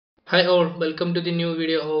Hi all, welcome to the new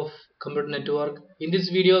video of Computer Network. In this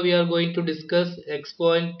video we are going to discuss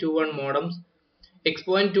X.21 modems.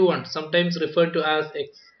 X.21, sometimes referred to as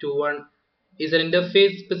X.21, is an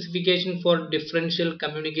interface specification for differential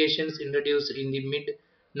communications introduced in the mid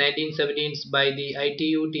 1970s by the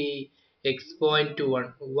ITU.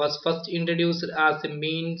 X.21 was first introduced as a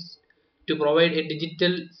means to provide a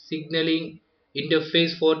digital signaling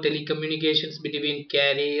interface for telecommunications between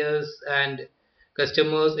carriers and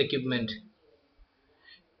customers' equipment.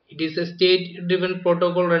 It is a state-driven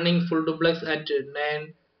protocol running full duplex at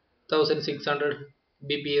 9600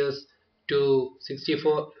 bps to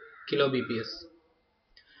 64 kilobps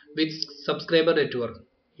with subscriber network.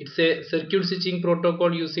 It's a circuit switching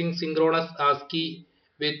protocol using synchronous ASCII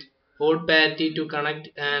with old parity to connect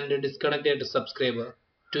and disconnect a subscriber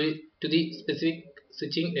to the specific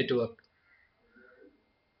switching network.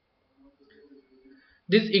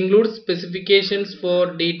 This includes specifications for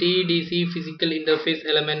DT-DC physical interface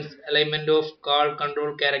elements, alignment of call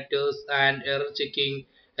control characters, and error checking,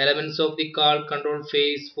 elements of the call control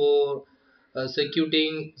phase for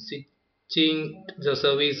circuiting, switching the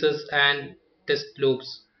services, and test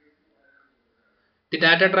loops. The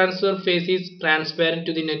data transfer phase is transparent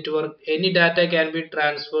to the network. Any data can be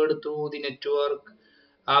transferred through the network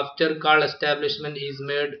after call establishment is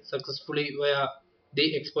made successfully via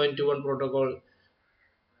the X.21 protocol.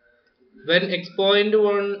 When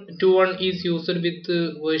X.21 is used with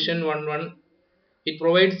version 11, it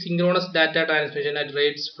provides synchronous data transmission at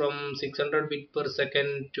rates from 600 bit per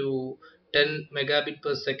second to 10 megabit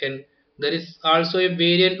per second. There is also a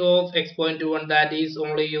variant of X.21 that is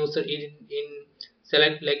only used in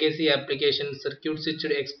select legacy applications. Circuit switched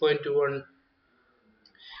X.21.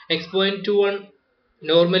 X.21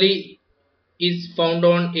 normally is found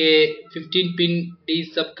on a 15-pin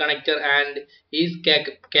D-sub connector and is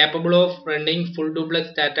capable of running full duplex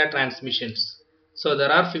data transmissions. So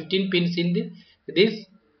there are 15 pins in this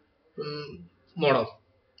modem.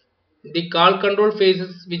 The call control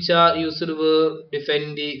phases which are used were defined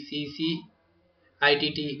in the CC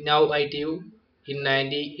ITT, now ITU, in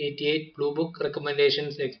 1988 Blue Book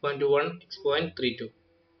recommendations X.21, X.32.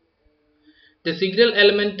 The signal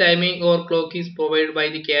element timing or clock is provided by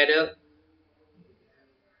the carrier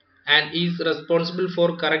and is responsible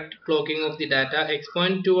for correct clocking of the data.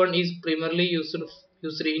 X.21 is primarily used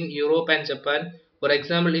in Europe and Japan. For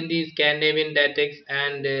example, in the Scandinavian DATEX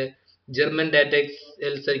and German DATEX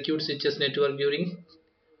L circuit switches network during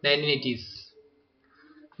 1980s.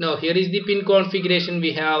 Now here is the pin configuration.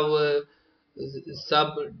 We have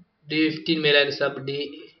sub D15 male and sub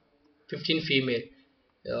D15 female.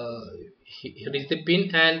 Uh, Here is the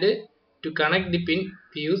pin, and to connect the pin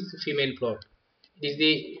we use female plot. It is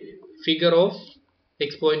the figure of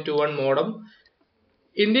X.21 modem.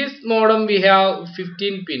 In this modem we have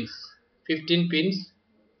 15 pins. 15 pins,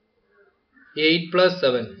 8 plus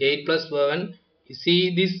 7. 8 plus 7.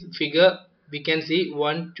 See this figure, we can see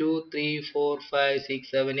 1, 2, 3, 4, 5,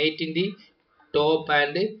 6, 7, 8 in the top,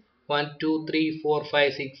 and 1, 2, 3, 4,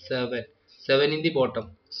 5, 6, 7. 7 in the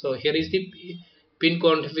bottom. So here is the pin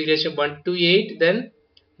configuration 1 to 8, then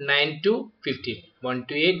 9 to 15. 1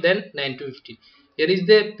 to 8, then 9 to 15. Here is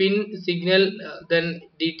the pin signal, then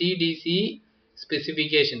DT DC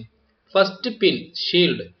specification. First pin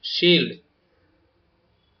shield.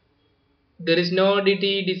 There is no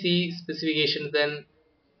DT DC specification. Then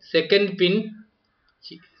second pin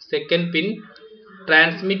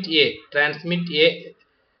transmit A,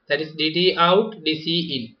 that is DT out DC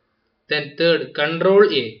in. Then third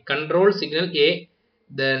control signal A,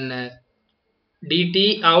 then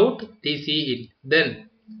DT out DC in. Then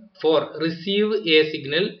for receive A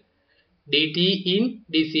signal DT in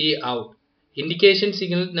DC out. Indication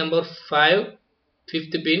signal number 5,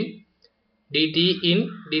 fifth pin DT in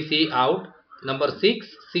DC out. Number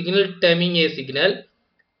 6, signal timing A signal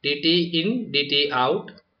DT in DT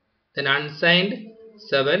out. Then unsigned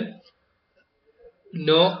 7,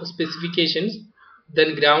 no specifications.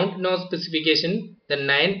 Then ground, no specification. Then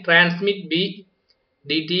 9, transmit B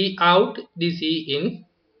DT out DC in.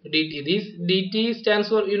 This DT stands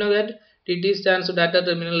for, you know that DT stands for data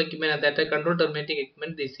terminal equipment and data control terminating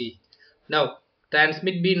equipment DC. Now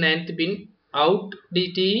transmit B, ninth pin, out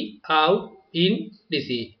DT out in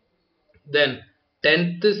DC. Then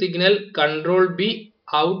 10th signal control B,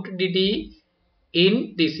 out DT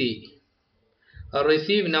in DC.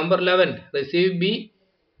 Receive number 11, receive B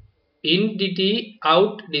in DT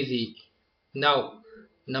out DC. Now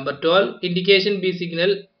number 12, indication B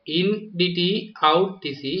signal in DT out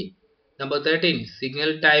DC. Number 13,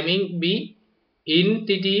 signal timing B in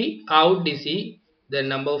DT out DC. Then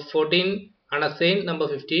number 14, unassigned, number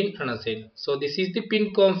 15 unassigned. So this is the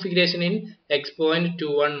pin configuration in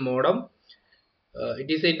X.21 modem.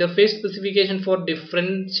 It is the interface specification for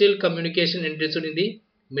differential communication introduced in the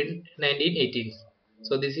mid 1980s.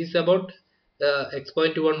 So this is about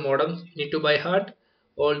X.21 modem. You need to by heart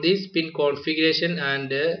all these pin configuration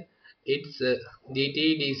and its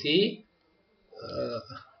DT DC uh,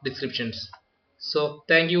 descriptions. So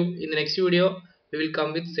thank you. In the next video we will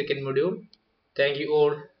come with second module. Thank you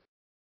all.